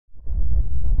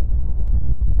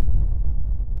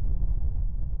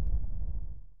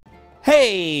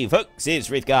Hey folks, it's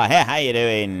Frith Guardians here, how you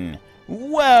doing?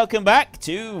 Welcome back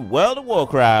to World of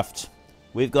Warcraft.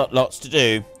 We've got lots to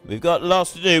do. We've got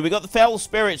the Fell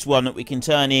Spirits one that we can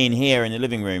turn in here in the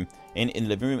living room. In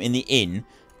the inn.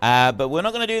 But we're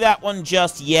not going to do that one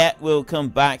just yet. We'll come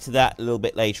back to that a little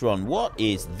bit later on. What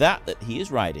is that he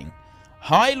is riding?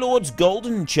 High Lord's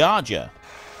Golden Charger.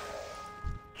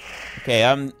 Okay,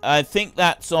 I think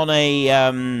that's on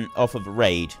a, off of a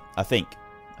raid. I think.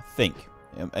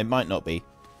 It might not be.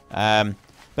 But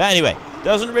anyway,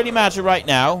 doesn't really matter right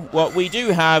now. What we do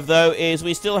have, though, is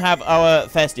we still have our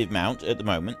festive mount at the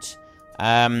moment.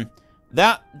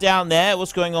 That down there,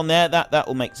 what's going on there, that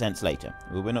will make sense later.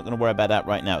 We're not going to worry about that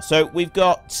right now. So we've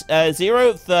got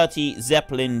 0-30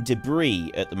 Zeppelin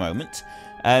debris at the moment.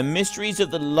 Mysteries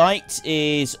of the Light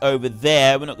is over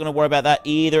there. We're not going to worry about that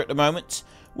either at the moment.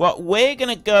 What we're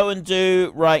going to go and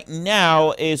do right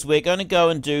now is we're going to go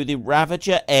and do the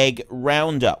Ravager Egg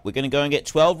Roundup. We're going to go and get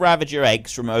 12 Ravager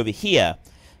Eggs from over here.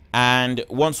 And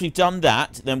once we've done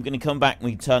that, then we're going to come back and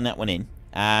we can turn that one in.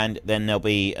 And then there'll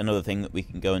be another thing that we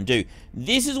can go and do.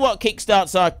 This is what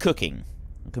kickstarts our cooking.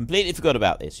 I completely forgot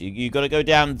about this. You've got to go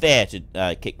down there to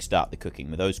kickstart the cooking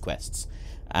with those quests.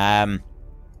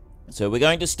 So we're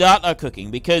going to start our cooking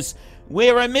because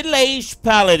we're a middle-aged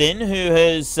paladin who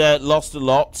has lost a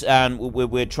lot, and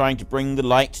we're trying to bring the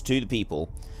light to the people.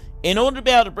 In order to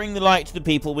be able to bring the light to the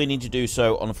people, we need to do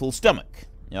so on a full stomach.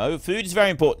 You know, food is very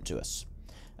important to us.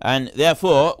 And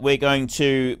therefore, we're going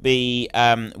to be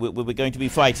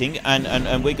fighting,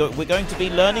 and we're going to be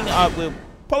learning we're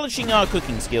polishing our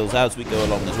cooking skills as we go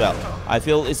along as well. I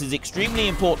feel this is extremely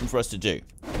important for us to do,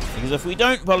 because if we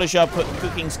don't polish our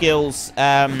cooking skills,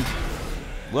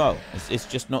 well, it's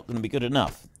just not going to be good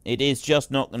enough. It is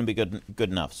just not going to be good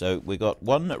enough. So we got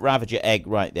one Ravager egg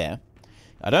right there.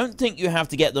 I don't think you have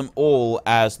to get them all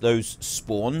as those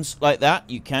spawns like that.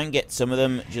 You can get some of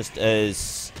them just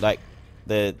as like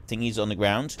the thingies on the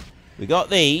ground. We got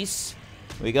these.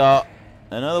 We got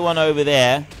another one over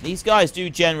there. These guys do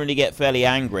generally get fairly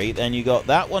angry. Then you got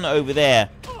that one over there,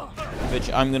 which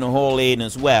I'm going to haul in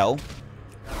as well.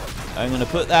 I'm going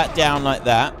to put that down like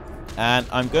that, and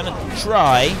I'm going to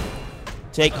try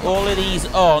take all of these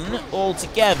on all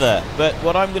together. But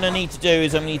what I'm going to need to do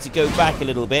is I need to go back a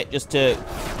little bit just to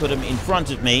put them in front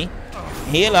of me.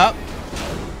 Heal up.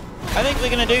 I think we're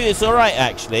going to do this all right,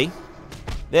 actually.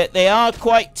 They are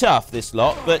quite tough, this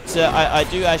lot, but I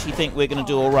do actually think we're going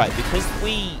to do all right, because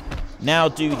we now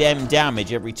do them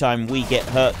damage every time we get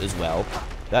hurt as well.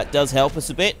 That does help us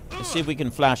a bit. Let's see if we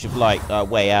can flash of light our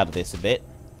way out of this a bit.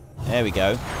 There we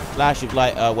go. Flash of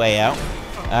light our way out.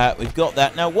 We've got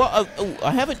that. Now, what? Oh,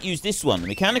 I haven't used this one.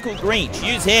 Mechanical Greach.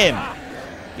 Use him.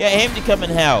 Get him to come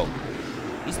and help.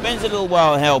 He spends a little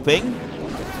while helping.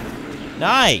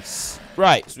 Nice.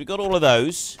 Right, so we got all of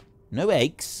those. No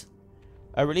eggs.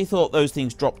 I really thought those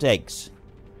things dropped eggs.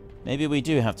 Maybe we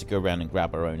do have to go around and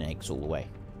grab our own eggs all the way.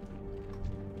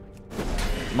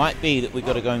 Might be that we've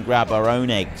got to go and grab our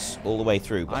own eggs all the way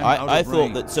through. But I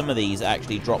thought that some of these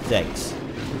actually dropped eggs.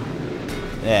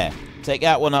 There. Take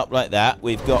that one up like that.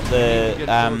 We've got the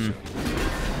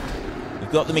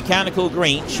Mechanical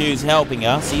Greach who's helping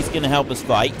us. He's going to help us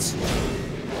fight.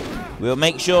 We'll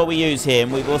make sure we use him.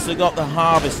 We've also got the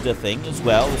Harvester thing as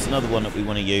well. That's another one that we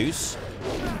want to use.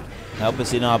 Help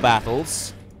us in our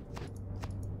battles.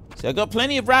 So I've got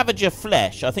plenty of Ravager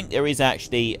flesh. I think there is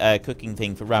actually a cooking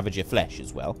thing for Ravager flesh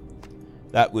as well.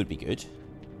 That would be good.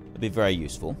 That'd be very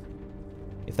useful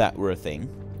if that were a thing.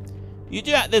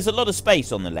 There's a lot of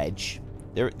space on the ledge.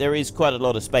 There is quite a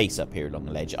lot of space up here along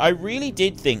the ledge. I really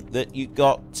did think that you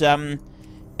got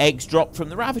eggs dropped from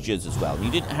the Ravagers as well.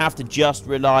 You didn't have to just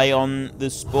rely on the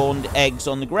spawned eggs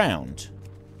on the ground.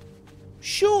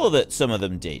 Sure that some of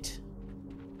them did.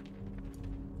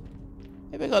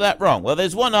 Maybe I got that wrong. Well,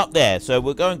 there's one up there, so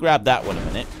we'll go and grab that one a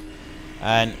minute.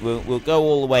 And we'll go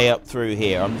all the way up through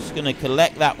here. I'm just going to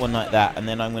collect that one like that, and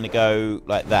then I'm going to go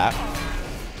like that.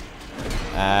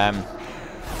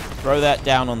 Throw that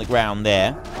down on the ground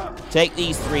there. Take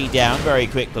these 3 down very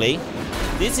quickly.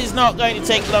 This is not going to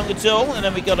take long at all. And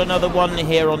then we got another one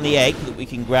here on the egg that we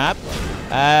can grab.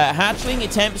 Hatchling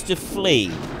attempts to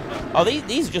flee. Oh,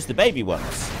 these are just the baby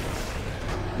ones.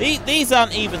 These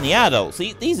aren't even the adults.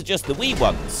 These are just the wee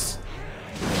ones.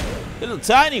 Little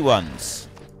tiny ones.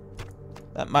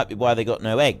 That might be why they got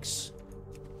no eggs.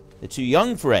 They're too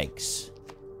young for eggs.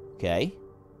 Okay.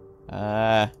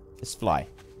 Let's fly.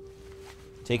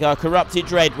 Take our corrupted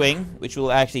Dreadwing, which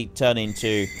will actually turn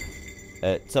into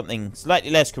something slightly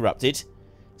less corrupted.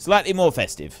 Slightly more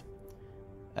festive.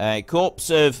 Corpse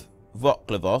of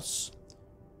Voklavos.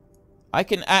 I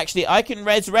can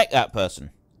resurrect that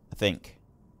person, I think.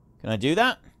 Can I do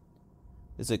that?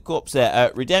 There's a corpse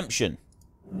there. Redemption.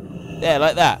 There,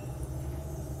 like that.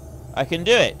 I can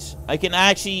do it. I can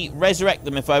actually resurrect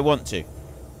them if I want to.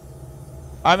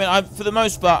 I mean, for the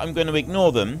most part, I'm going to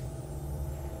ignore them.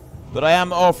 But I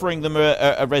am offering them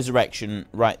a resurrection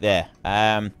right there.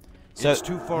 So It's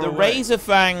too far the away. Razor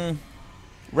Fang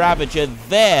Ravager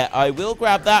there, I will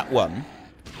grab that one.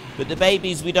 But the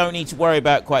babies we don't need to worry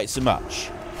about quite so much.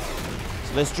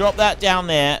 So let's drop that down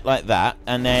there like that.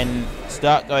 And then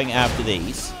start going after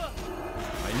these.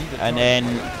 And then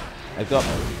I've got...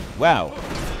 Wow.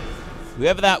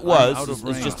 Whoever that was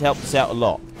has just helped us out a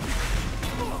lot.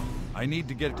 I need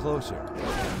to get closer.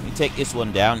 Let me take this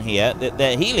one down here.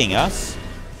 They're healing us.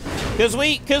 Because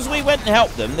we went and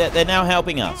helped them, they're now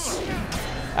helping us.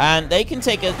 And they can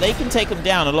take them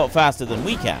down a lot faster than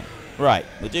we can. Right,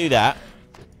 we'll do that.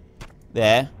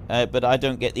 There. But I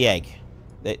don't get the egg.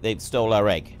 They stole our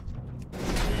egg.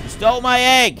 You stole my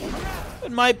egg!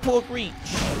 And my poor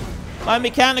Greach. My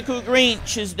mechanical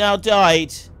Greach has now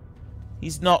died.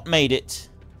 He's not made it.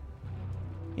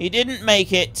 He didn't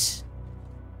make it.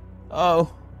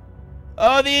 Oh.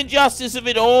 Oh, the injustice of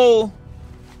it all.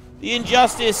 The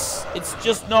injustice. It's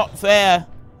just not fair.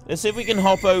 Let's see if we can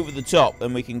hop over the top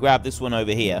and we can grab this one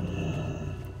over here.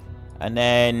 And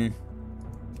then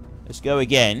let's go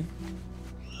again.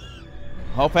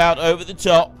 Hop out over the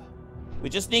top. We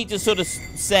just need to sort of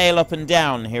sail up and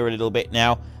down here a little bit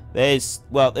now. There's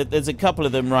a couple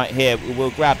of them right here.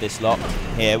 We'll grab this lot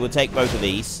here. We'll take both of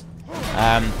these.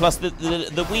 Plus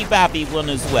the wee babby one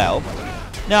as well.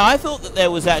 Now, I thought that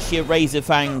there was actually a Razor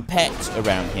Fang pet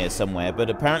around here somewhere, but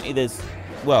apparently there's...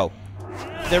 Well,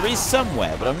 there is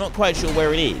somewhere, but I'm not quite sure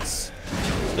where it is.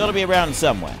 It's got to be around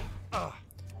somewhere.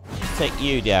 Let's take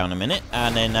you down a minute,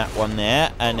 and then that one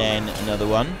there, and then another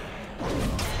one.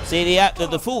 See,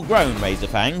 the full-grown Razor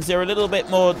Fangs, they're a little bit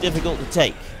more difficult to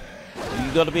take.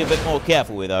 You've got to be a bit more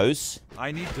careful with those.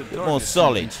 I need to a bit more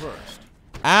solid. First.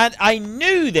 And I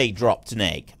knew they dropped an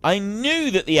egg. I knew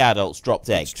that the adults dropped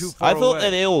eggs. I thought that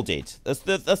they all did. That's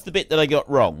the bit that I got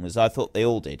wrong, was I thought they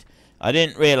all did. I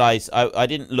didn't realise, I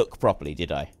didn't look properly,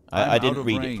 did I? I didn't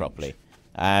read it properly.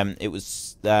 It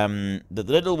was, the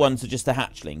little ones are just the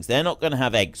hatchlings. They're not going to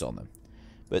have eggs on them.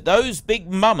 But those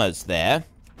big mamas there,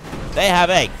 they have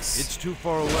eggs. It's too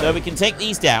far away. So we can take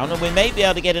these down, and we may be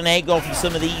able to get an egg off of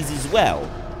some of these as well.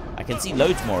 I can see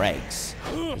loads more eggs.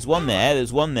 There's one there,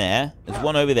 there's one there, there's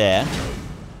one over there.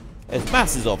 There's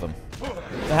masses of them.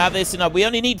 To have this enough, we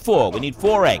only need 4. We need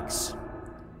 4 eggs.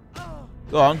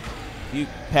 Go on. You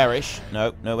perish.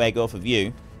 No, no egg off of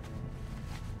you.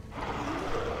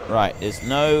 Right, there's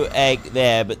no egg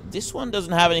there, but this one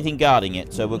doesn't have anything guarding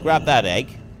it, so we'll grab that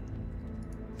egg.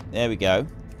 There we go.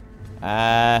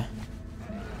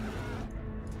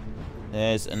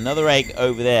 There's another egg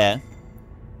over there.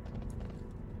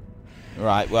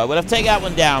 Right, well, we'll have to take that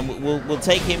one down. We'll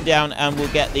take him down, and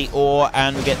we'll get the ore,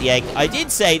 and we'll get the egg. I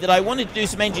did say that I wanted to do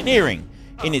some engineering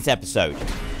in this episode.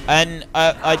 And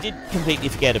I did completely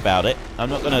forget about it. I'm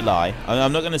not going to lie.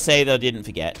 I'm not going to say that I didn't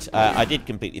forget. I did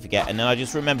completely forget, and then I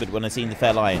just remembered when I seen the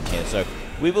fair lion here. So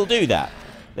we will do that.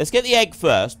 Let's get the egg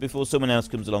first before someone else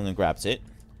comes along and grabs it.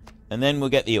 And then we'll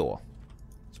get the ore.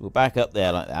 So we'll back up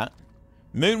there like that.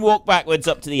 Moonwalk backwards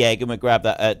up to the egg, and we'll grab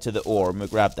that, to the ore, and we'll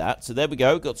grab that. So there we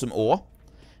go, got some ore.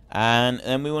 And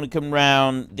then we want to come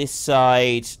round this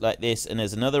side like this, and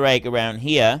there's another egg around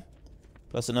here.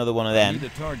 Plus another one of them. Need a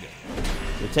target.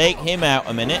 We'll take him out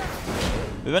a minute.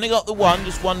 We've only got the one,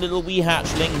 just one little wee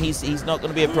hatchling. He's not going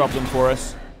to be a problem for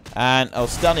us. And I'll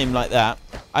stun him like that.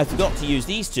 I forgot to use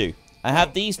these two. I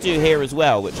have these two here as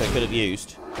well, which I could have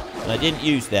used. And I didn't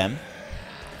use them.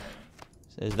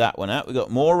 There's that one out. We've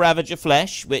got more Ravager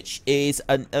flesh, which is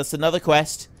that's another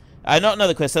quest. Not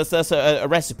another quest, that's a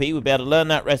recipe. We'll be able to learn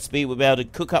that recipe. We'll be able to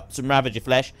cook up some Ravager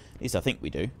flesh. At least I think we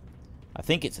do. I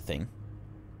think it's a thing.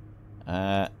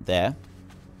 There.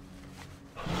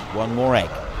 One more egg.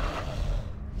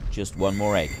 Just one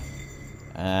more egg.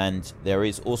 And there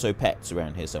is also pets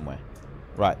around here somewhere.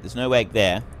 Right, there's no egg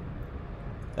there.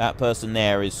 That person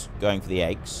there is going for the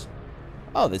eggs.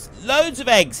 Oh, there's loads of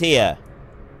eggs here.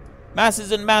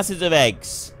 Masses and masses of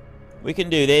eggs. We can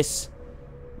do this.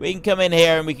 We can come in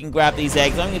here and we can grab these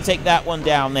eggs. I'm going to take that one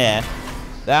down there.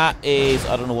 That is...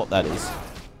 I don't know what that is.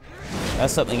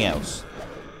 That's something else.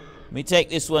 Let me take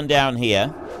this one down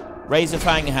here. Razor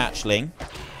Fang hatchling.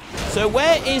 So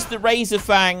where is the Razor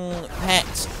Fang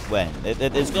pet, Gwen?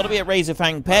 There's got to be a Razor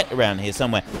Fang pet around here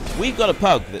somewhere. We've got a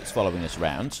pug that's following us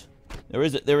around. There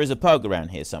is a pug around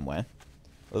here somewhere.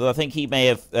 Although I think he may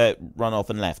have run off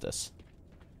and left us.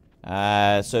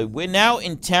 So we're now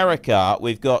in Terracar.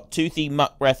 We've got Toothy,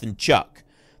 Muckbreath, and Chuck.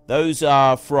 Those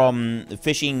are from the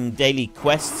fishing daily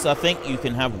quests, I think. You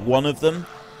can have one of them.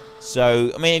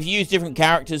 So, I mean, if you use different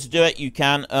characters to do it, you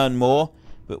can earn more.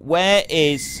 But where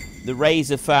is the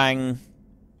Razor Fang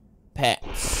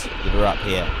pets that are up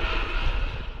here?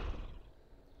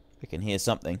 I can hear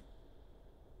something.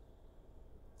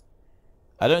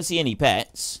 I don't see any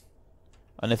pets.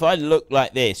 And if I look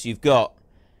like this, you've got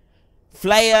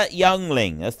Flayer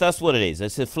Youngling. That's what it is.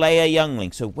 It's a Flayer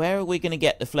Youngling. So where are we going to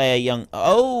get the Flayer Young...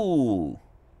 Oh!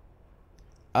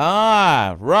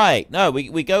 Ah, right. No,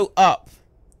 we go up.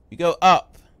 We go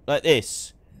up like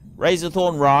this.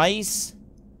 Razorthorn Rise.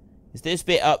 Is this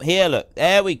bit up here? Look,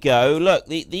 there we go. Look,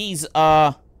 these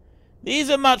are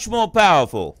much more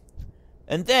powerful.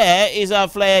 And there is our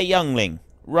Flayer Youngling.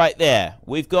 Right there.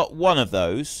 We've got one of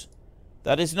those.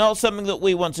 That is not something that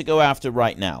we want to go after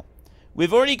right now.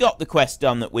 We've already got the quest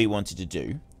done that we wanted to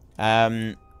do.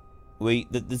 The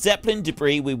Zeppelin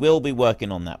debris, we will be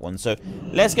working on that one. So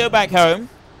let's go back home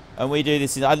and we do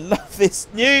this. I love this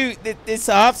this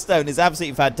hearthstone is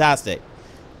absolutely fantastic.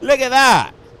 Look at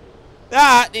that.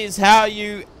 That is how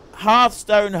you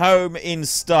hearthstone home in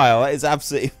style. That is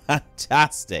absolutely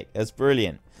fantastic. That's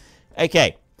brilliant.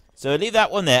 Okay, so leave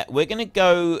that one there. We're going to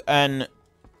go and...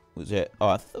 Was it? Oh,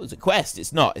 I thought it was a quest.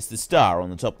 It's not. It's the star on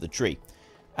the top of the tree.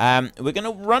 We're going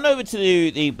to run over to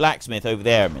the blacksmith over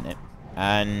there a minute.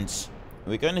 And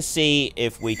we're going to see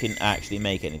if we can actually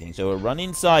make anything. So we'll run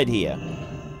inside here.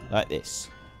 Like this.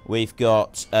 We've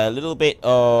got a little bit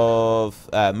of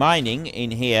mining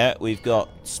in here. We've got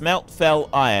smelt fell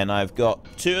iron. I've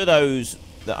got 2 of those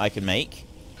that I can make.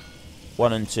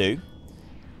 1 and 2.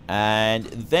 And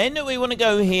then we want to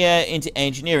go here into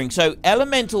engineering. So,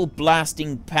 elemental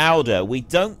blasting powder. We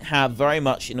don't have very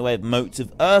much in the way of motes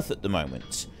of earth at the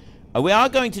moment. We are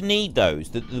going to need those.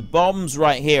 The bombs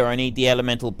right here, I need the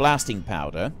elemental blasting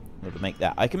powder. In order to make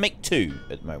that. I can make 2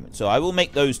 at the moment. So, I will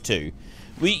make those 2.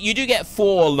 You do get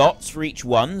 4 lots for each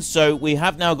one. So, we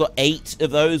have now got 8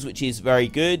 of those, which is very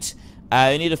good.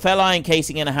 You need a fell iron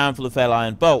casing and a handful of fell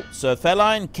iron bolts. So a fell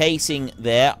iron casing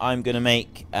there, I'm going to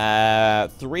make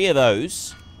 3 of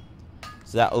those.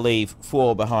 So that'll leave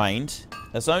 4 behind.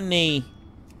 That's only...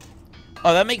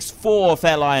 Oh, that makes 4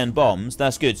 fell iron bombs.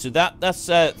 That's good. So that's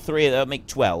 3, that'll make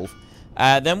 12.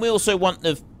 Then we also want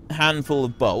the handful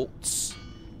of bolts.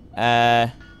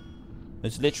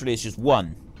 It's just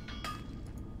 1.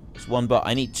 It's 1 bolt.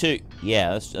 I need 2.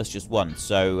 Yeah, that's just 1.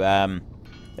 So,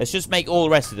 let's just make all the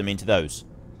rest of them into those.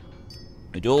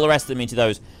 We do all the rest of them into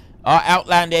those. Our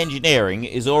Outland Engineering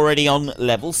is already on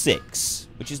level 6,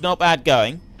 which is not bad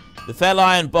going. The fell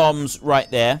iron bombs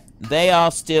right there, they are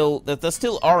still... They're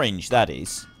still orange, that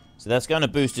is. So that's going to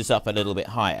boost us up a little bit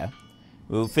higher.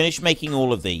 We'll finish making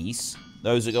all of these.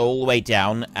 Those will go all the way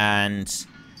down, and...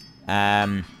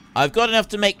 I've got enough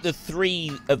to make the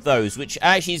 3 of those, which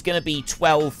actually is going to be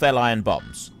 12 fell iron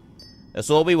bombs. That's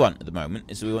all we want at the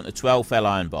moment, is we want the 12 fell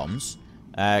iron bombs.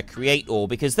 Create all,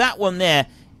 because that one there,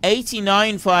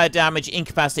 89 fire damage,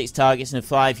 incapacitates targets in a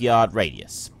 5-yard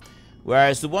radius.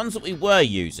 Whereas the ones that we were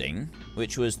using,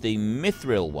 which was the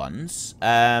mithril ones,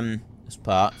 as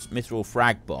parts, mithril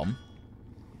frag bomb.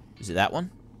 Is it that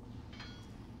one?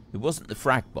 It wasn't the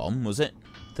frag bomb, was it?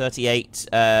 38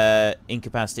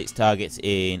 incapacitates targets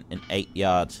in an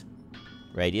 8-yard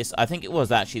radius. I think it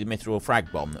was actually the mithril frag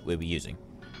bomb that we were using.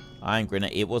 Iron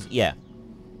grenade. It was, yeah.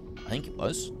 I think it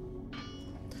was.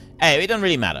 Anyway, it doesn't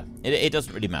really matter. It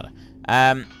doesn't really matter.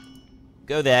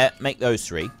 Go there, make those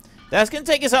 3. That's going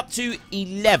to take us up to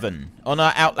 11 on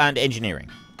our Outland Engineering.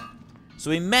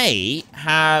 So we may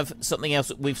have something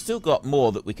else. We've still got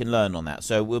more that we can learn on that.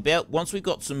 So we'll be able, once we've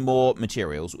got some more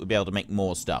materials, we'll be able to make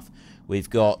more stuff. We've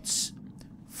got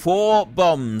 4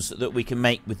 bombs that we can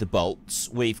make with the bolts.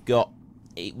 We've got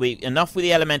enough with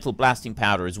the elemental blasting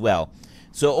powder as well.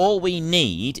 So all we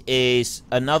need is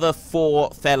another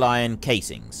 4 fell iron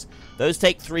casings. Those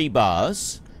take 3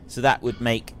 bars, so that would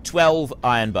make 12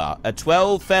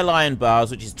 fell iron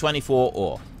bars, which is 24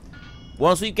 ore.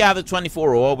 Once we've gathered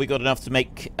 24 ore, we got enough to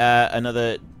make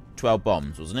another 12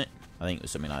 bombs, wasn't it? I think it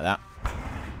was something like that.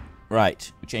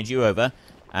 Right, we change you over,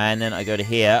 and then I go to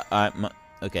here.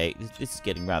 Okay, this is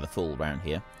getting rather full around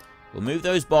here. We'll move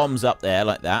those bombs up there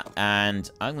like that, and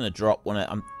I'm going to drop one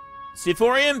of...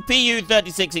 Siforium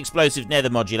PU-36 explosive nether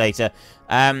modulator.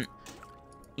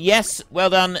 Yes, well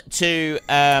done to,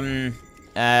 hang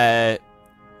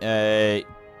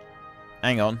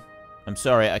on. I'm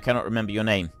sorry, I cannot remember your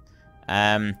name.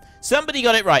 Somebody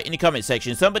got it right in the comment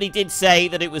section. Somebody did say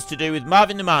that it was to do with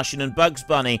Marvin the Martian and Bugs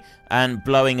Bunny and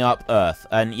blowing up Earth.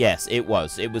 And yes, it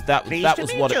was. That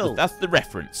was what it was. That's the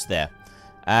reference there.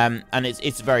 And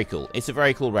it's very cool. It's a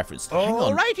very cool reference. Hang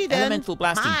on. Alrighty then. Elemental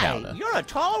blasting powder. You're a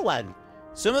tall one.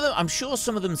 Some of them, I'm sure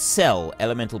some of them sell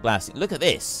elemental blasting. Look at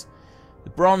this. The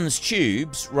bronze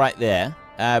tubes right there.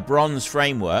 Bronze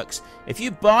frameworks. If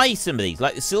you buy some of these,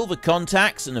 like the silver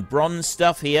contacts and the bronze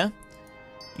stuff here,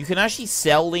 you can actually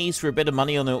sell these for a bit of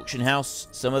money on the auction house.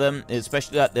 Some of them,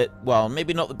 especially like that, well,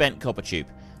 maybe not the bent copper tube.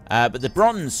 But the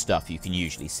bronze stuff you can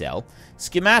usually sell.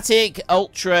 Schematic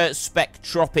ultra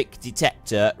spectropic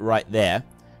detector right there.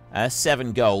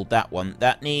 7 gold, that one.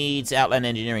 That needs Outland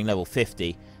Engineering level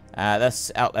 50.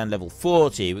 That's Outland level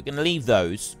 40. We're going to leave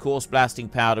those. Coarse blasting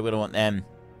powder, we don't want them.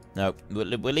 No, we'll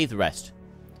leave the rest.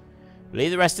 We'll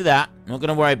leave the rest of that. I'm not going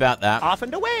to worry about that. Off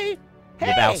and away.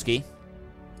 Hey. Lebowski.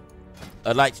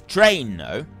 I'd like to train,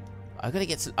 though. I gotta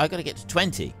get to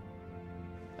 20.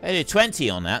 I gotta do 20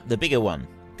 on that, the bigger one.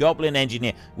 Goblin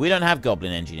Engineer. We don't have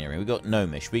Goblin Engineering. We got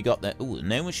Gnomish. We got the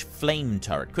Gnomish Flame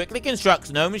Turret. Quickly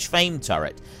construct Gnomish Flame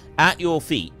Turret at your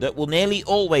feet that will nearly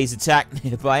always attack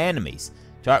nearby enemies.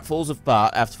 Turret falls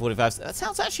apart after 45 seconds. That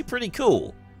sounds actually pretty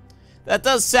cool. That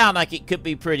does sound like it could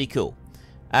be pretty cool.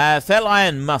 Fell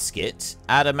Iron Musket.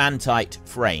 Adamantite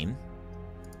Frame.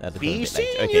 That'll be a bit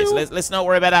later. Okay, so let's not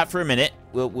worry about that for a minute.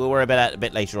 We'll worry about that a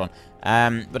bit later on.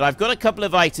 But I've got a couple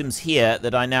of items here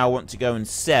that I now want to go and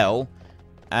sell.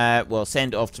 Well,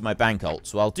 send off to my bank alt,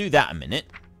 so I'll do that a minute.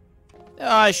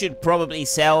 I should probably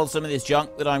sell some of this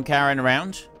junk that I'm carrying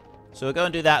around. So we'll go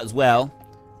and do that as well.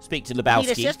 Speak to Lebowski.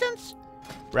 Need assistance?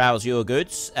 Browse your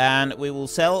goods, and we will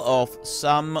sell off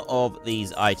some of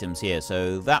these items here.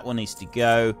 So that one needs to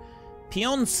go.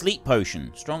 Peon Sleep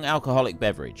Potion. Strong alcoholic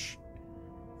beverage.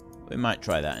 We might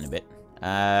try that in a bit.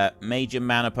 Major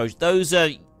Mana Potion. Those are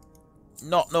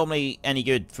not normally any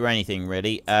good for anything,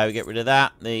 really. We get rid of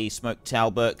that. The Smoked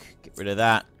Talbot. Get rid of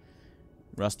that.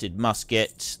 Rusted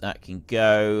Musket. That can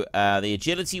go. The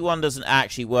Agility one doesn't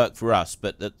actually work for us,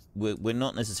 but we're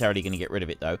not necessarily going to get rid of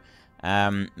it, though.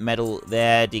 Metal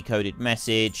there. Decoded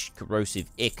Message. Corrosive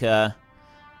Ichor.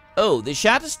 Oh, the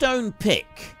Shatterstone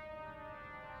Pick.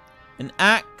 An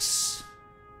Axe.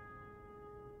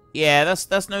 Yeah,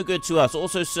 that's no good to us.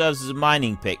 Also serves as a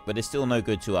mining pick, but it's still no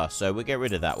good to us, so we'll get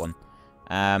rid of that one.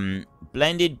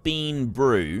 Blended Bean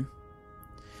Brew.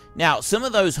 Now, some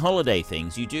of those holiday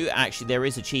things, you do actually, there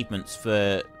is achievements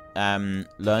for learning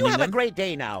them. You have a great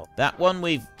day now. That one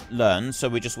we've learned, so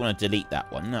we just want to delete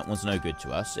that one. That one's no good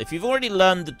to us. If you've already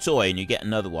learned the toy and you get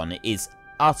another one, it is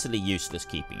utterly useless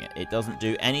keeping it. It doesn't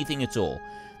do anything at all.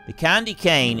 The Candy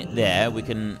Cane there, we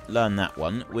can learn that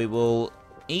one. We will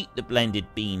eat the Blended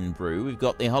Bean Brew. We've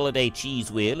got the Holiday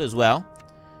Cheese Wheel as well.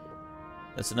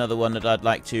 That's another one that I'd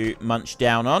like to munch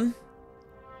down on.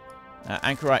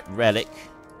 Anchorite Relic.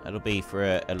 That'll be for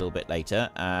a little bit later.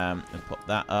 We'll pop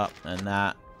that up and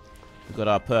that. We've got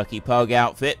our Perky Pug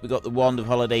outfit. We've got the Wand of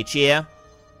Holiday Cheer.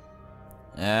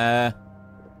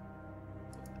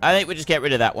 I think we'll just get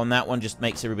rid of that one. That one just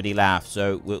makes everybody laugh,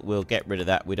 so we'll get rid of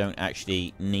that. We don't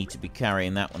actually need to be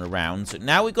carrying that one around. So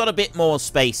now we've got a bit more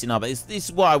space in our base. This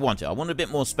is what I wanted. I want a bit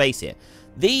more space here.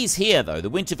 These here, though, the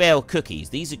Wintervale cookies,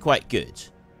 these are quite good.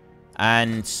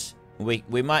 And we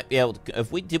might be able to...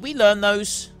 Did we learn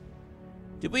those?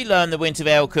 Did we learn the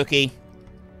Wintervale cookie?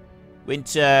 We've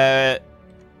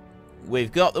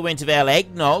got the Wintervale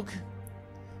eggnog.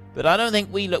 But I don't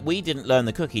think we didn't learn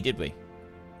the cookie, did we?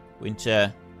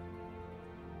 Winter...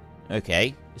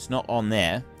 Okay, it's not on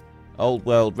there. Old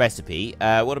world recipe.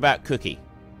 What about cookie?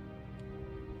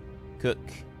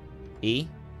 Cook-e?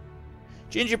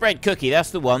 Gingerbread cookie,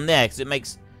 that's the one there, because it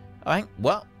makes... I think,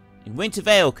 what?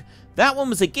 Wintervale... That one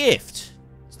was a gift.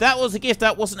 So that was a gift,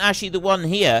 that wasn't actually the one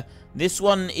here. This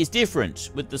one is different,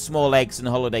 with the small eggs and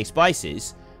holiday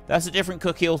spices. That's a different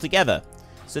cookie altogether.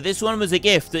 So this one was a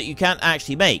gift that you can't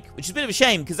actually make, which is a bit of a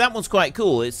shame, because that one's quite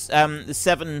cool. It's the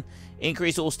 7...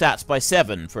 Increase all stats by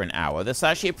 7 for an hour. That's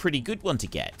actually a pretty good one to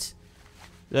get.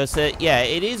 So, yeah,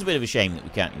 it is a bit of a shame that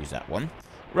we can't use that one.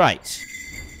 Right.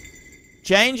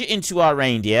 Change into our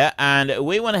reindeer, and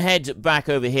we want to head back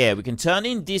over here. We can turn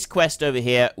in this quest over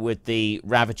here with the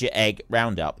Ravager Egg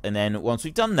Roundup. And then once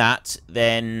we've done that,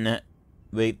 then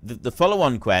the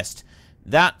follow-on quest,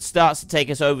 that starts to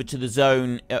take us over to the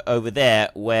zone over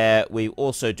there where we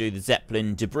also do the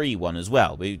Zeppelin Debris one as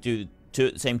well. We do two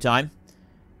at the same time.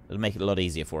 It'll make it a lot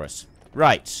easier for us.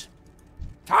 Right.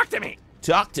 Talk to me.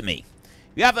 Talk to me.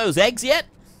 You have those eggs yet?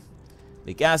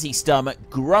 The gassy stomach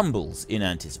grumbles in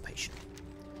anticipation.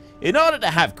 In order to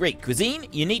have great cuisine,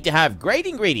 you need to have great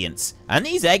ingredients, and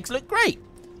these eggs look great.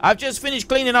 I've just finished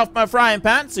cleaning off my frying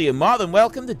pan, so you're more than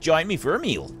welcome to join me for a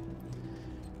meal.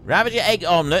 Ravager Egg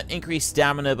Omelette, increased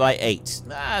stamina by 8.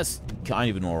 That's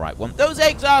kind of an alright one. Those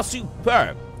eggs are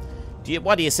superb.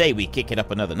 What do you say we kick it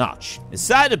up another notch? A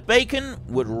side of bacon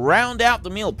would round out the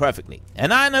meal perfectly,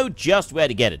 and I know just where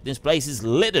to get it. This place is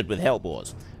littered with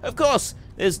hellboars. Of course,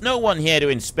 there's no one here to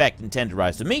inspect and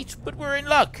tenderize the meat, but we're in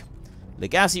luck.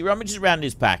 Legacy rummages around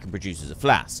his pack and produces a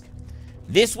flask.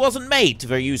 This wasn't made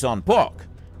for use on pork,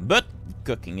 but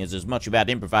cooking is as much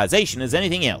about improvisation as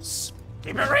anything else.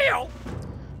 Keep it real.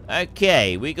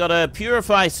 Okay, we gotta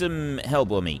purify some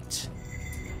hellboar meat.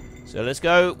 So let's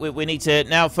go. We need to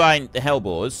now find the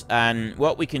hellboars, and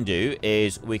what we can do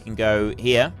is we can go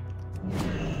here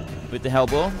with the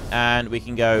hellboar, and we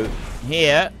can go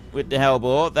here with the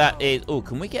hellboar. That is... Oh,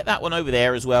 can we get that one over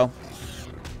there as well?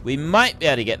 We might be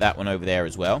able to get that one over there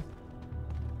as well,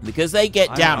 because they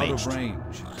get damaged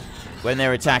when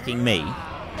they're attacking me.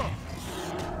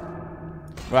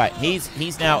 Right,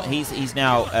 he's now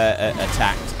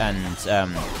attacked and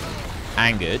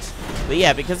angered. But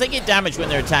yeah, because they get damaged when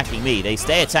they're attacking me, they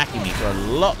stay attacking me for a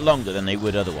lot longer than they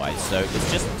would otherwise. So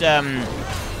let's just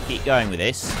keep going with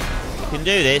this. We can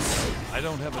do this. I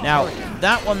don't have a now, target.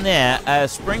 that one there,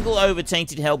 sprinkle over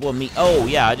tainted hellboar meat. Oh,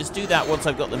 yeah, I just do that once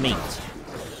I've got the meat.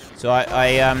 So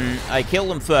I kill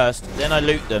them first, then I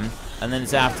loot them, and then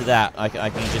it's after that I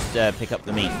can just pick up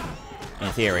the meat, in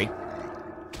theory.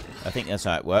 I think that's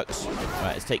how it works.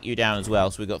 Right, let's take you down as well.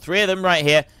 So we've got 3 of them right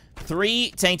here.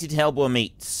 3 tainted hellboar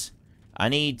meats. I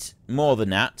need more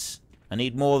than that. I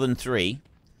need more than 3.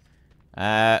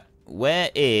 Where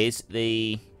is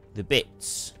the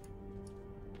bits?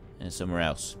 There's somewhere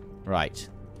else. Right.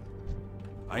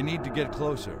 I need to get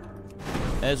closer.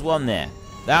 There's one there.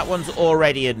 That one's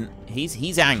already in.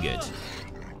 He's angered.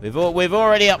 We've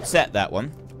already upset that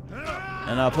one.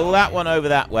 And I'll pull that one over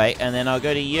that way, and then I'll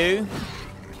go to you,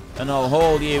 and I'll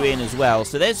haul you in as well.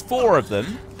 So there's 4 of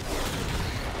them.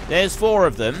 There's 4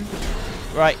 of them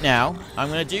right now. I'm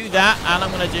going to do that, and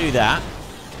I'm going to do that.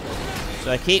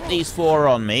 So I keep these 4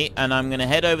 on me, and I'm going to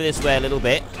head over this way a little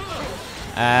bit.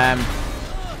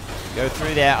 Go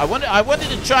through there. I wanted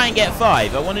to try and get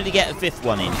 5. I wanted to get a 5th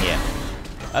one in here.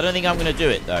 I don't think I'm going to do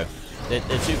it, though. They're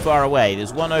too far away.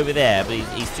 There's one over there, but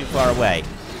he's too far away.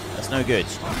 That's no good.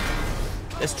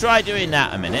 Let's try doing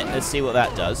that a minute. Let's see what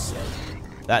that does.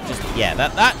 That just... Yeah,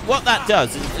 what that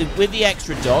does is with the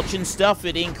extra dodge and stuff,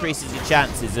 it increases your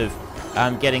chances of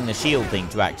getting the shield thing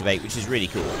to activate, which is really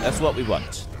cool. That's what we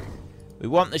want. We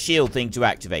want the shield thing to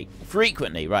activate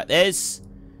frequently. Right, there's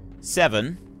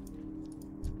 7.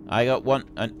 I got 1...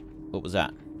 what was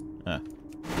that?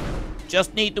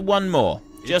 Just need the 1 more.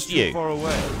 Just you. Far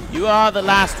away. You are the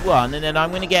last one, and then I'm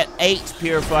going to get 8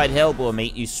 purified hellboar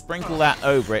meat. You sprinkle that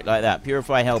over it like that.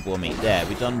 Purified hellboar meat. There,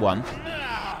 we've done 1.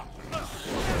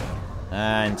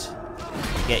 And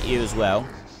get you as well.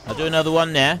 I'll do another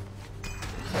one there.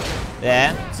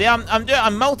 There. See, I'm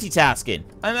multitasking.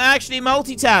 I'm actually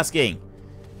multitasking.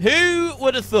 Who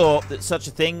would have thought that such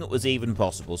a thing was even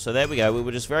possible? So there we go. We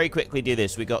will just very quickly do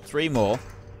this. We got 3 more.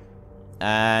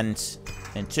 And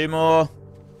 2 more.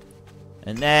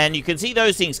 And then you can see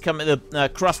those things coming,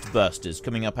 the crust bursters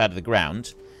coming up out of the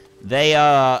ground. They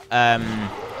are, I'm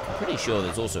pretty sure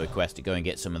there's also a quest to go and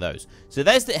get some of those. So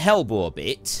there's the hellboar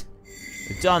bit.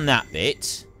 We've done that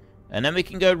bit. And then we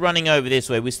can go running over this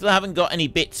way. We still haven't got any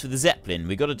bits for the Zeppelin.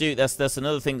 We've got to do, that's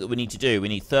another thing that we need to do. We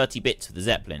need 30 bits for the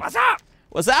Zeppelin. What's up?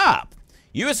 What's up?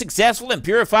 You were successful in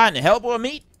purifying the hellboar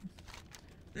meat?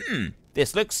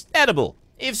 This looks edible,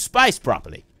 if spiced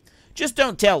properly. Just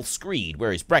don't tell Screed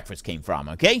where his breakfast came from,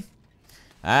 okay?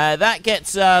 That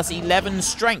gets us 11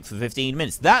 strength for 15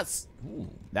 minutes. That's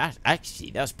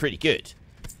pretty good.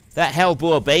 That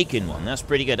hellboar bacon one, that's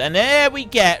pretty good. And there we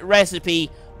get recipe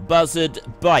buzzard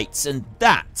bites. And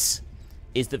that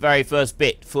is the very first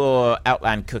bit for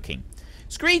Outland cooking.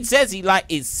 Screed says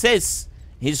says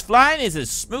his flying is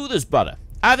as smooth as butter.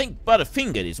 I think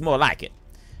butterfingered is more like it.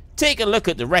 Take a look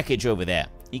at the wreckage over there.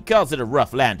 He calls it a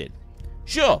rough landing.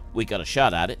 Sure, we got a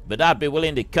shot at it, but I'd be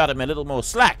willing to cut him a little more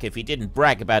slack if he didn't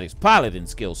brag about his piloting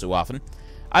skills so often.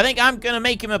 I think I'm going to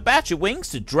make him a batch of wings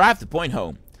to drive the point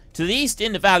home. To the east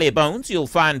in the Valley of Bones, you'll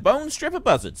find bone stripper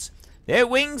buzzards. Their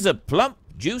wings are plump,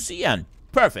 juicy, and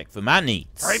perfect for my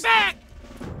needs. Hurry back!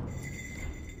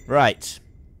 Right.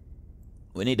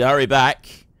 We need to hurry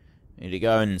back. We need to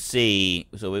go and see.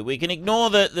 So we can ignore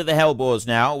the hellboars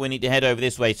now. We need to head over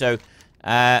this way. So,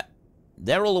 they're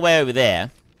all the way over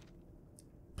there.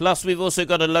 Plus, we've also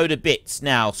got a load of bits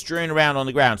now strewn around on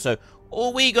the ground. So,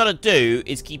 all we got to do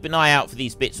is keep an eye out for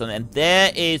these bits on it. And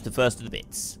there is the first of the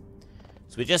bits.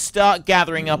 So, we just start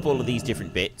gathering up all of these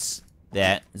different bits.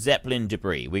 There. Zeppelin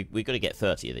debris. We've got to get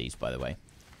 30 of these, by the way.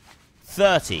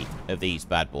 30 of these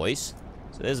bad boys.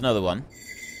 So, there's another one.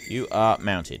 You are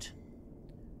mounted.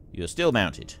 You're still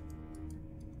mounted.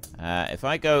 If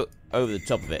I go over the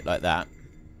top of it like that,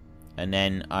 and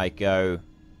then I go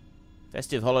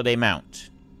festive holiday mount.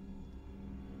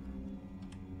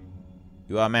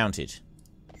 You are mounted.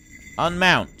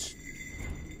 Unmount.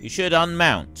 You should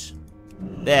unmount.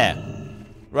 There.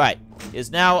 Right. It's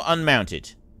now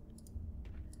unmounted.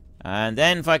 And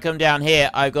then if I come down here,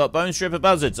 I've got bone stripper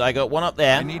buzzards. I got one up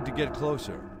there. I need to get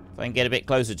closer. If I can get a bit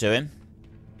closer to him.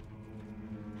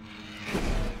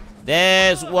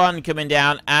 There's one coming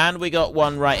down, and we got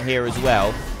one right here as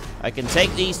well. I can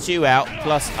take these two out,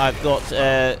 plus I've got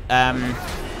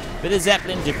bit of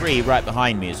Zeppelin debris right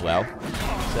behind me as well.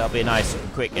 So that'll be a nice,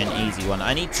 quick and easy one.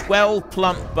 I need 12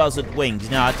 plump buzzard wings.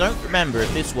 Now, I don't remember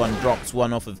if this one drops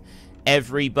one off of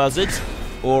every buzzard,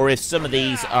 or if some of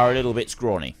these are a little bit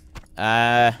scrawny.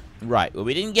 Right, well,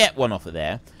 we didn't get one off of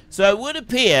there. So it would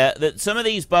appear that some of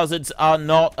these buzzards are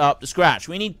not up to scratch.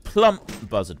 We need plump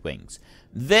buzzard wings.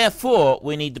 Therefore,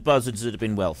 we need the buzzards that have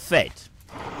been well fed.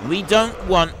 We don't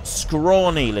want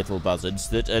scrawny little buzzards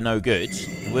that are no good.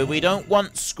 We don't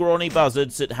want scrawny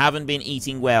buzzards that haven't been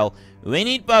eating well. We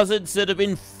need buzzards that have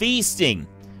been feasting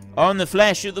on the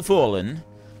flesh of the fallen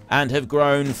and have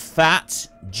grown fat,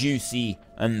 juicy,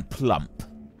 and plump.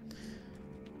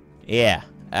 Yeah,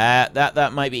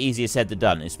 that might be easier said than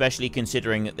done, especially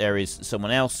considering that there is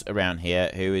someone else around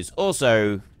here who is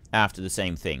also after the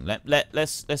same thing.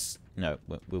 Let's no,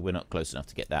 we're not close enough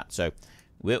to get that, so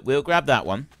we'll grab that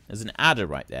one. There's an adder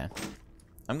right there.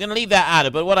 I'm going to leave that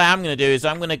adder, but what I am going to do is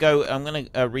I'm going to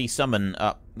resummon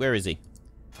up. Where is he?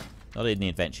 Not in the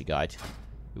adventure guide.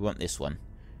 We want this one.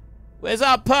 Where's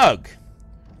our pug?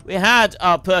 We had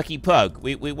our perky pug.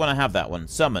 We want to have that one.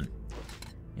 Summon.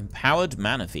 Empowered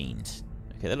Mana Fiend.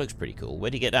 Okay, that looks pretty cool.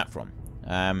 Where do you get that from?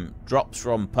 Drops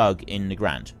from pug in the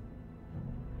Grand.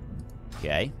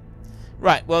 Okay.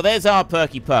 Right, well, there's our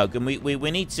perky pug, and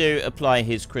we need to apply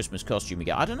his Christmas costume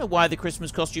again. I don't know why the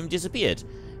Christmas costume disappeared.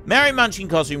 Merry Munchkin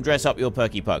costume, dress up your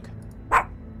perky pug.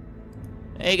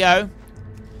 There you go.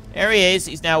 There he is.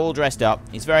 He's now all dressed up.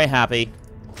 He's very happy.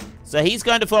 So he's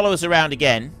going to follow us around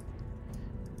again.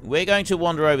 We're going to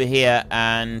wander over here,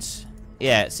 and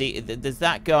yeah, see, there's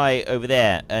that guy over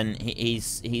there, and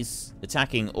he's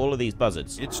attacking all of these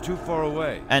buzzards. It's too far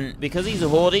away. And because he's a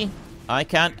hoardie, I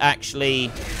can't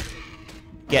actually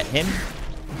get him,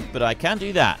 but I can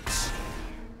do that.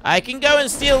 I can go and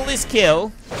steal this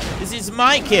kill. This is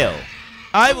my kill.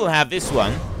 I will have this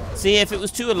one. See, if it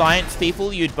was two alliance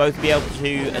people, you'd both be able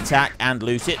to attack and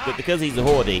loot it, but because he's a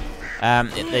hoardie,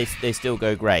 they still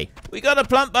go grey. We got a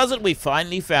plump buzzard. We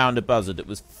finally found a buzzard that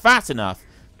was fat enough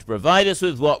to provide us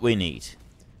with what we need.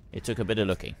 It took a bit of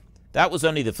looking. That was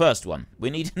only the first one. We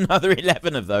need another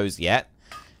 11 of those yet.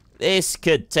 This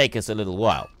could take us a little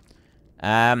while.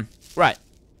 Right.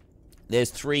 There's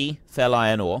 3 fell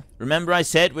iron ore. Remember I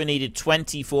said we needed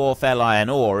 24 fell iron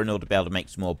ore in order to be able to make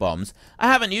some more bombs. I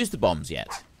haven't used the bombs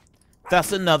yet.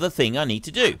 That's another thing I need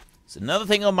to do. It's another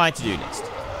thing on my to-do list.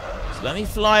 So let me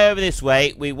fly over this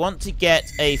way. We want to get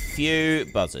a few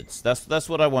buzzards. That's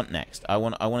what I want next. I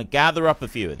want to gather up a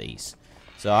few of these.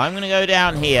 So I'm going to go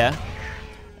down here,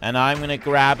 and I'm going to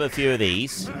grab a few of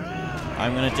these.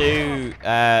 I'm going to do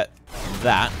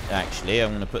that, actually. I'm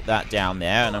going to put that down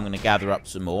there, and I'm going to gather up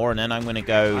some more, and then I'm going to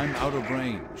go I'm out of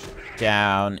range.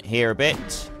 Down here a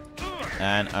bit.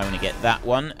 And I'm going to get that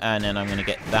one, and then I'm going to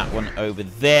get that one over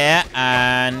there,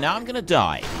 and now I'm going to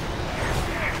die.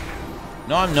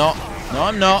 No, I'm not. No,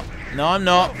 I'm not. No, I'm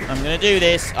not. I'm going to do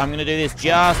this. I'm going to do this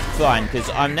just fine, because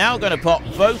I'm now going to pop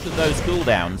both of those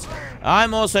cooldowns.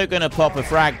 I'm also going to pop a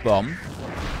frag bomb.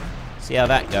 See how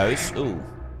that goes. Ooh.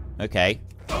 Okay.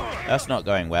 That's not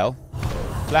going well.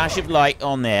 Flash of light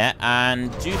on there,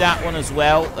 and do that one as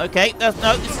well. Okay, no,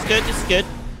 this is good, this is good.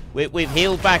 We've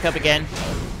healed back up again.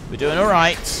 We're doing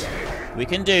alright. We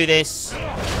can do this.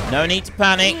 No need to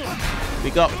panic. We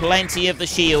got plenty of the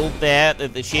shield there.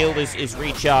 The shield is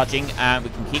recharging, and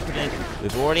we can keep it in.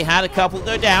 We've already had a couple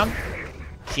go down.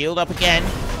 Shield up again.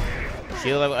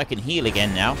 Shield up. I can heal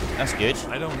again now. That's good.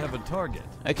 I don't have a target.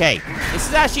 Okay, this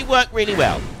has actually worked really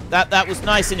well. That was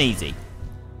nice and easy.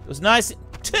 It was nice.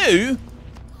 2?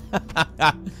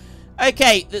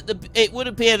 Okay, it would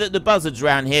appear that the buzzards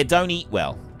around here don't eat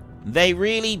well. They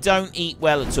really don't eat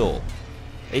well at all.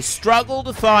 They struggle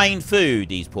to find food,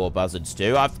 these poor buzzards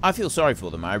do. I feel sorry for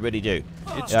them, I really do.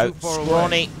 It's too far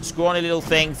away. Scrawny little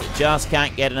things that just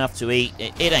can't get enough to eat.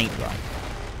 It ain't right.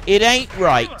 It ain't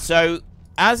right. So,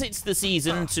 as it's the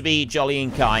season to be jolly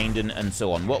and kind and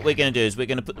so on, what we're going to do is we're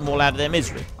going to put them all out of their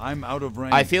misery. I'm out of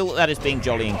range. I feel that is being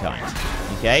jolly and kind.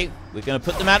 In Okay, we're going to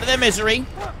put them out of their misery.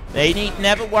 They need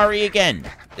never worry again.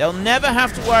 They'll never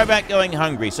have to worry about going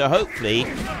hungry. So hopefully,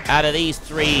 out of these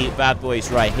 3 bad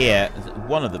boys right here,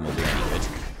 one of them will be any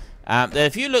good.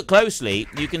 If you look closely,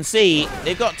 you can see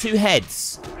they've got 2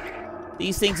 heads.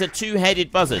 These things are 2-headed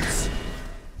buzzards.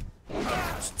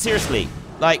 Seriously,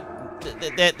 like,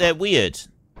 they're weird.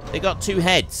 They got 2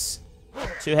 heads.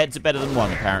 2 heads are better than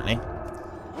 1, apparently.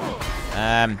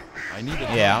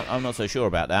 Yeah, I'm not so sure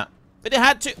about that. But it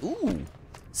had to. Ooh.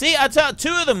 See, I thought 2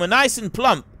 of them were nice and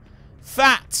plump.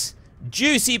 Fat,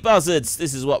 juicy buzzards.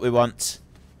 This is what we want.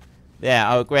 There,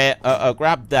 I'll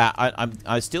grab that.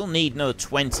 I still need another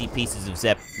 20 pieces of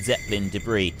Zeppelin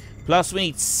debris. Plus, we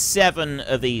need 7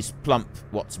 of these plump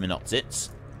what's-me-nots-its.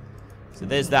 So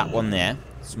there's that one there.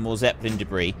 Some more Zeppelin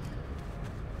debris.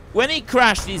 When he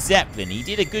crashed his Zeppelin, he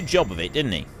did a good job of it,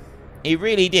 didn't he? He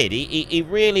really did. He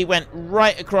really went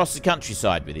right across the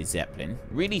countryside with his Zeppelin.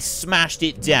 Really smashed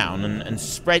it down and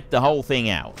spread the whole thing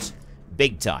out.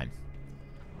 Big time.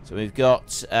 So we've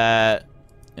got... let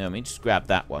me just grab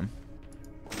that one.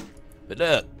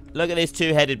 But look at this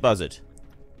 2-headed buzzard.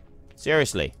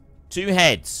 Seriously. 2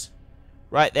 heads.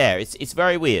 Right there. It's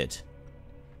very weird.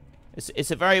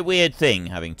 It's a very weird thing,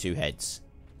 having 2 heads.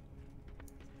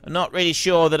 I'm not really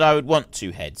sure that I would want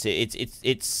 2 heads.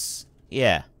 It's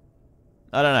yeah.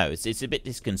 I don't know. It's a bit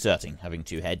disconcerting having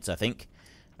 2 heads, I think.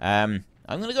 I'm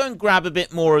going to go and grab a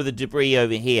bit more of the debris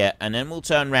over here, and then we'll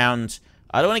turn round.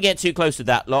 I don't want to get too close to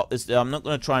that lot. I'm not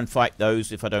going to try and fight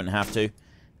those if I don't have to.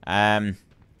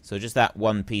 So just that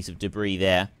 1 piece of debris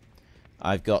there.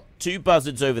 I've got 2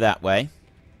 buzzards over that way,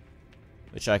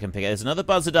 which I can pick. There's another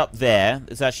buzzard up there.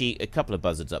 There's actually a couple of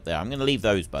buzzards up there. I'm going to leave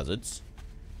those buzzards.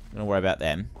 I'm going to worry about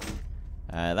them.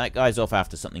 That guy's off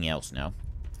after something else now.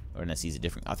 Or unless he's a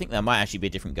different... I think that might actually be a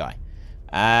different guy.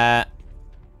 And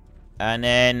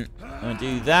then I'm going to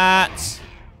do that.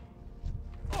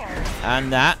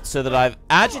 And that, so that I've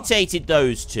agitated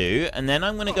those 2. And then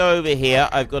I'm going to go over here.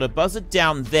 I've got a buzzard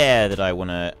down there that I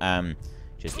want to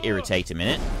just irritate a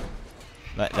minute.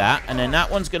 Like that. And then that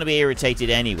one's going to be irritated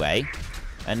anyway.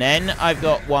 And then I've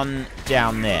got one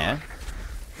down there.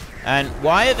 And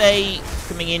why are they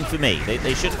coming in for me?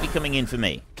 They shouldn't be coming in for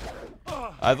me.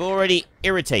 I've already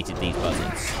irritated these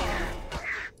buzzards.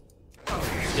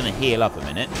 Just going to heal up a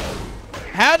minute.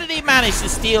 How did he manage to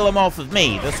steal them off of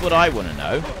me? That's what I want to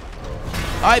know.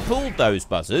 I pulled those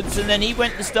buzzards, and then he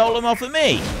went and stole them off of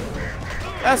me.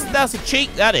 That's a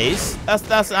cheat, that is.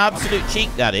 That's an absolute cheat,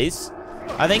 that is.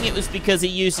 I think it was because he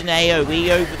used an AoE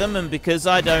over them, and because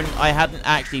I hadn't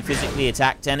actually physically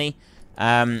attacked any.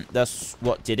 That's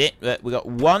what did it. But we got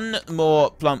 1 more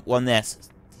plump one there.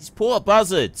 These poor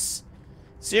buzzards.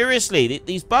 Seriously,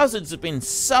 these buzzards have been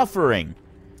suffering.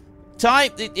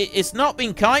 It's not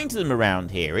been kind to them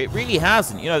around here. It really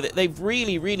hasn't. You know, they've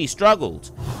really, really struggled.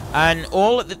 And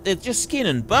they're just skin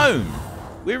and bone.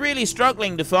 We're really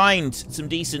struggling to find some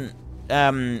decent,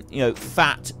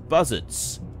 fat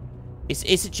buzzards.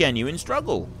 It's a genuine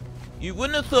struggle. You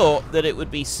wouldn't have thought that it would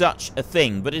be such a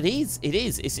thing, but it is. It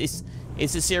is.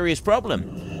 It's a serious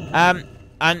problem.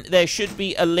 And there should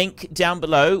be a link down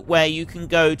below where you can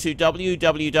go to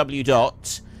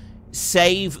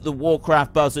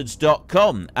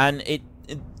www.savethewarcraftbuzzards.com, and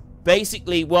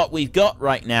basically what we've got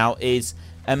right now is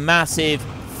a massive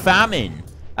famine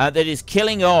that is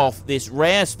killing off this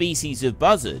rare species of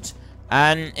buzzard,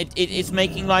 and it's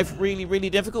making life really,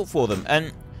 really difficult for them,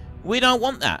 and we don't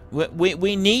want that.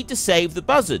 We need to save the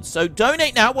buzzards, so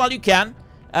donate now while you can.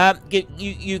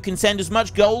 You can send as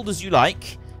much gold as you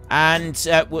like, and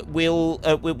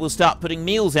we'll start putting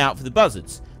meals out for the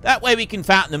buzzards. That way we can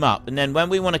fatten them up, and then when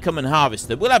we want to come and harvest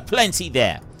them, we'll have plenty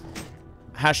there.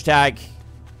 Hashtag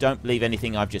don't believe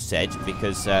anything I've just said,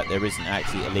 because there isn't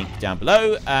actually a link down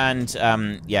below, and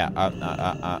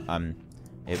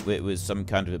it was some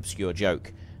kind of obscure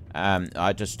joke.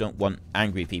 I just don't want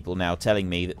angry people now telling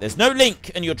me that there's no link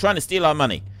and you're trying to steal our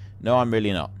money. No, I'm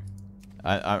really not.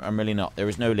 I'm really not. There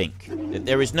is no link.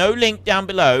 There is no link down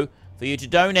below for you to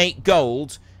donate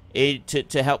gold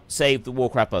to help save the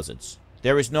Warcraft buzzards.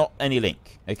 There is not any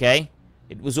link, okay?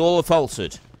 It was all a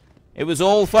falsehood. It was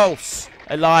all false.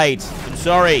 I lied. I'm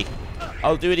sorry.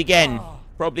 I'll do it again,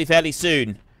 probably fairly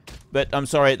soon, but I'm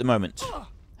sorry at the moment.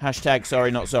 Hashtag sorry,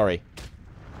 not sorry.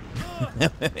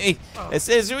 It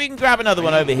says we can grab another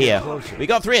one over here. We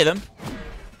got 3 of them.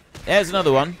 There's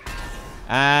another one.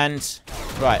 And,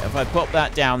 right, if I pop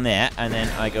that down there, and then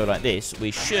I go like this, we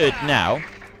should now...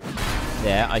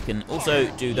 There, I can also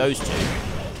do those 2.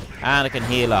 And I can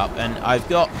heal up. And I've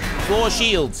got 4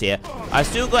 shields here. I've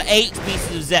still got 8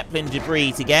 pieces of Zeppelin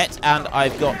debris to get. And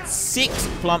I've got 6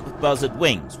 plump buzzard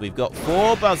wings. We've got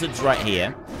 4 buzzards right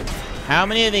here. How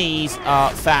many of these are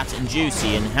fat and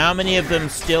juicy? And how many of them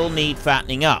still need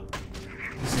fattening up?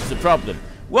 This is the problem.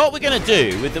 What we're going to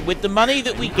do with the money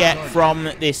that we get from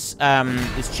this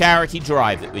this charity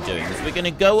drive that we're doing is we're going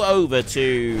to go over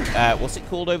to what's it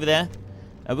called over there?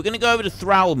 We're going to go over to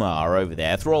Thralmar over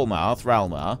there.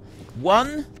 Thralmar.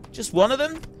 Just one of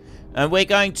them, and we're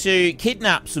going to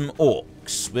kidnap some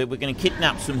orcs. We're going to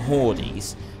kidnap some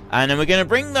hordes, and then we're going to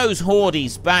bring those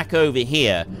hordes back over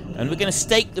here, and we're going to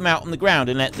stake them out on the ground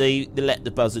and let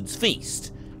the buzzards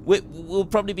feast. We'll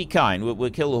probably be kind. We'll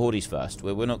kill the hordes first.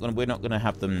 We're not going to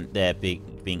have them there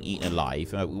being eaten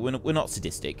alive. We're not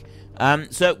sadistic.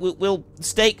 So we'll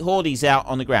stake hordes out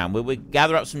on the ground. We'll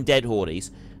gather up some dead hordes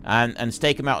and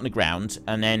stake them out on the ground,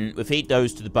 and then we'll feed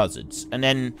those to the buzzards, and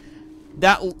then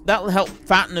that'll help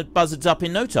fatten the buzzards up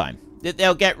in no time.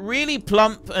 They'll get really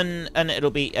plump, and it'll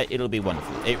be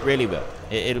wonderful. It really will.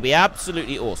 It'll be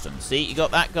absolutely awesome. See, you got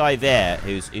that guy there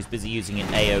who's busy using an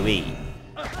AOE.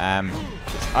 Which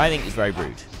I think is very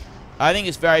rude. I think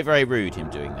it's very, very rude,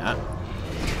 him doing that.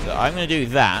 So I'm going to do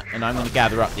that, and I'm going to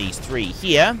gather up these 3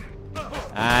 here.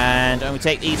 And I'm going to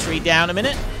take these 3 down a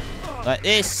minute. Like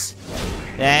this.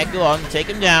 There, go on, take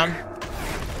them down.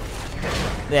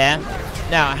 There.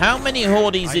 Now, how many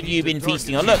hordes have you been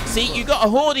feasting on? Look, see, you've got a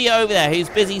horde over there who's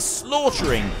busy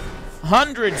slaughtering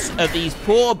hundreds of these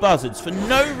poor buzzards for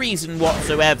no reason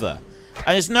whatsoever.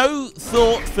 And there's no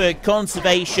thought for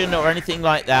conservation or anything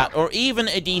like that, or even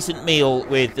a decent meal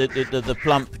with the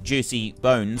plump, juicy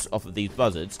bones off of these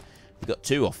buzzards. We've got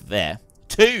 2 off of there.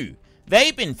 2!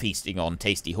 They've been feasting on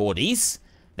tasty hordes.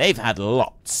 They've had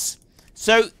lots.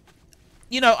 So,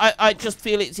 you know, I just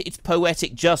feel it's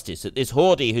poetic justice that this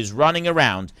horde who's running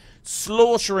around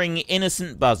slaughtering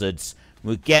innocent buzzards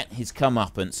will get his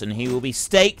comeuppance, and he will be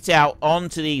staked out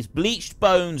onto these bleached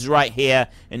bones right here,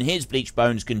 and his bleached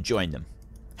bones can join them.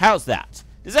 How's that?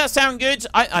 Does that sound good?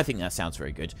 I think that sounds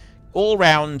very good. All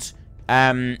round,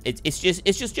 it's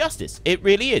just justice. It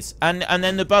really is. And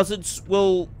then the buzzards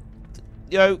will,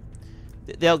 you know,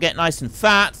 they'll get nice and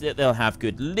fat. They'll have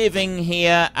good living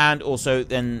here, and also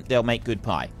then they'll make good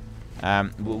pie.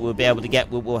 We'll be able to get.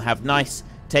 We'll have nice,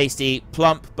 tasty,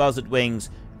 plump buzzard wings,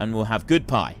 and we'll have good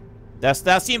pie. That's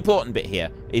the important bit here,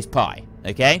 is pie,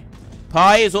 okay?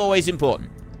 Pie is always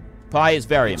important. Pie is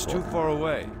very important. It's too far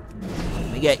away.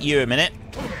 Let me get you a minute.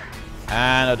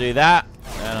 And I'll do that.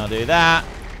 And I'll do that.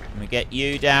 Let me get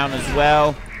you down as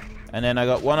well. And then I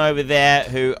got one over there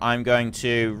who I'm going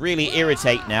to really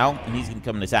irritate now. And he's going to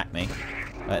come and attack me.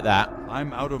 Like that.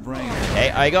 I'm out of range. Okay,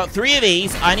 I got 3 of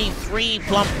these. I need 3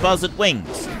 plump buzzard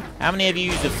wings. How many of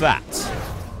you are fat?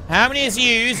 How many of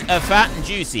you are fat and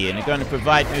juicy and are going to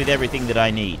provide me with everything that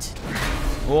I need?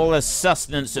 All the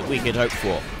sustenance that we could hope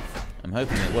for. I'm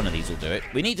hoping that one of these will do it.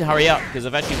 We need to hurry up because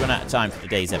I've actually run out of time for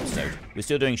today's episode. We're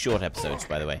still doing short episodes,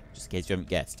 by the way, just in case you haven't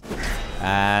guessed.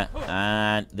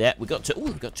 And there, we got 2. Ooh,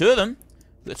 we've got 2 of them.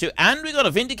 We've got 2, and we got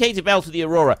a Vindicator Belt of the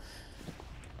Aurora.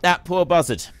 That poor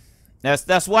buzzard.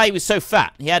 That's why he was so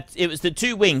fat. It was the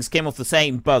 2 wings came off the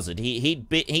same buzzard.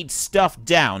 He'd stuffed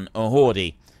down a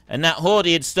horde. And that horde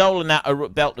had stolen that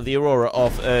belt of the Aurora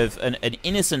off of an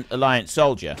innocent Alliance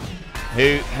soldier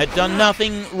who had done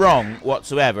nothing wrong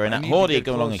whatsoever. And that horde had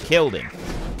gone along and killed him.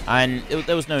 And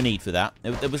there was no need for that.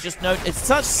 There was just no... It's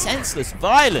such senseless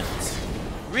violence.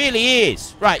 It really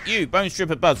is. Right, you, Bone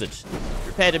Stripper Buzzard.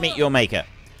 Prepare to meet your maker.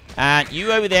 And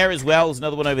you over there as well. There's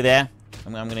another one over there.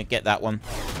 I'm going to get that one.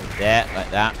 There,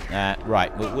 like that.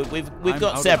 Right, we've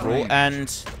got several. And...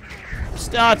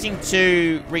 starting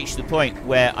to reach the point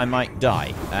where I might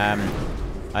die.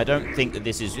 I don't think that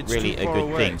this is really a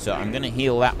good thing, so I'm going to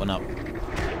heal that one up.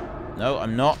 No,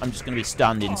 I'm not. I'm just going to be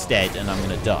stunned instead, and I'm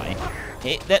going to die.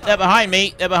 They're behind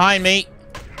me. They're behind me.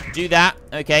 Do that.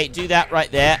 Okay, do that right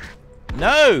there.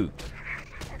 No!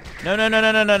 No, no, no,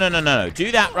 no, no, no, no, no, no. Do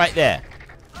that right there.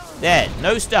 There.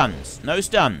 No stuns. No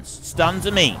stuns. Stuns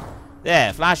are me.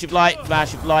 There, flash of light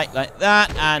like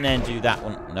that, and then do that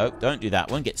one. Nope, don't do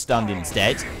that one. Get stunned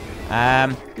instead.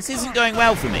 This isn't going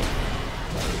well for me.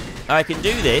 I can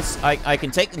do this. I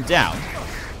can take them down.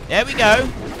 There we go.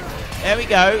 There we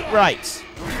go. Right.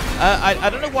 I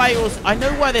don't know why. I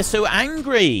know why they're so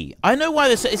angry. I know why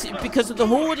they're so. It's because of the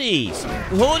hordes.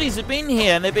 The hordes have been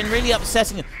here, and they've been really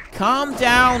upsetting them. Calm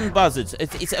down, buzzards.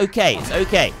 It's okay. It's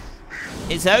okay.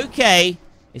 It's okay.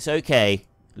 It's okay.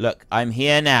 Look, I'm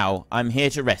here now. I'm here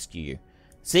to rescue you.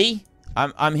 See?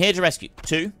 I'm here to rescue.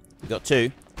 2. We've got 2.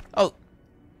 Oh.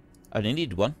 I only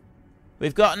needed 1.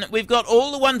 We've got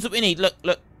all the ones that we need. Look,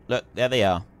 look, Look, there they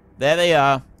are. There they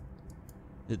are.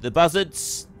 The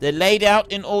buzzards, they're laid out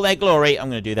in all their glory. I'm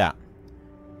going to do that.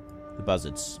 The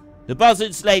buzzards. The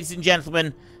buzzards, ladies and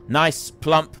gentlemen. Nice,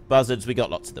 plump buzzards. We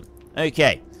got lots of them.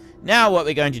 Okay. Now what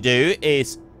we're going to do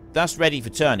is, that's ready for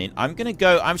turning. I'm actually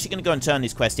going to go and turn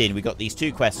this quest in. We've got these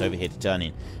 2 quests over here to turn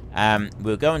in.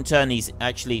 We'll go and turn these.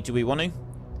 Actually, do we want to?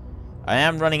 I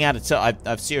am running out of time.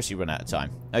 I've seriously run out of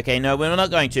time. Okay, no, we're not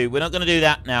going to. We're not going to do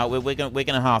that now. We're going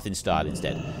to hearth in style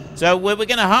instead. So we're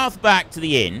going to hearth back to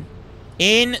the inn.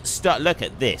 Look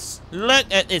at this. Look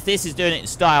at this. This is doing it in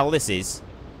style. This is.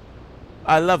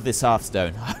 I love this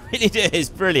hearthstone. I really do. It's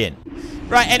brilliant.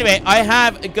 Right, anyway, I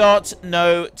have got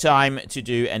no time to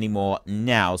do any more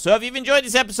now. So if you've enjoyed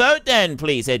this episode, then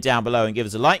please head down below and give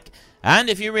us a like. And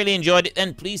if you really enjoyed it,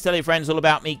 then please tell your friends all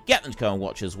about me. Get them to go and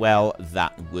watch as well.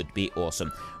 That would be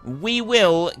awesome. We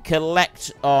will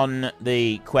collect on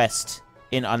the quest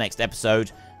in our next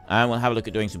episode. And we'll have a look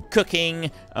at doing some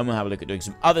cooking. And we'll have a look at doing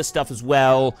some other stuff as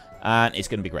well. And it's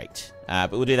going to be great.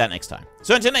 But we'll do that next time.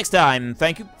 So until next time,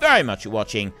 thank you very much for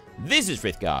watching. This is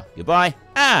Frith Guardians. Goodbye,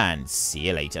 and see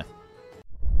you later.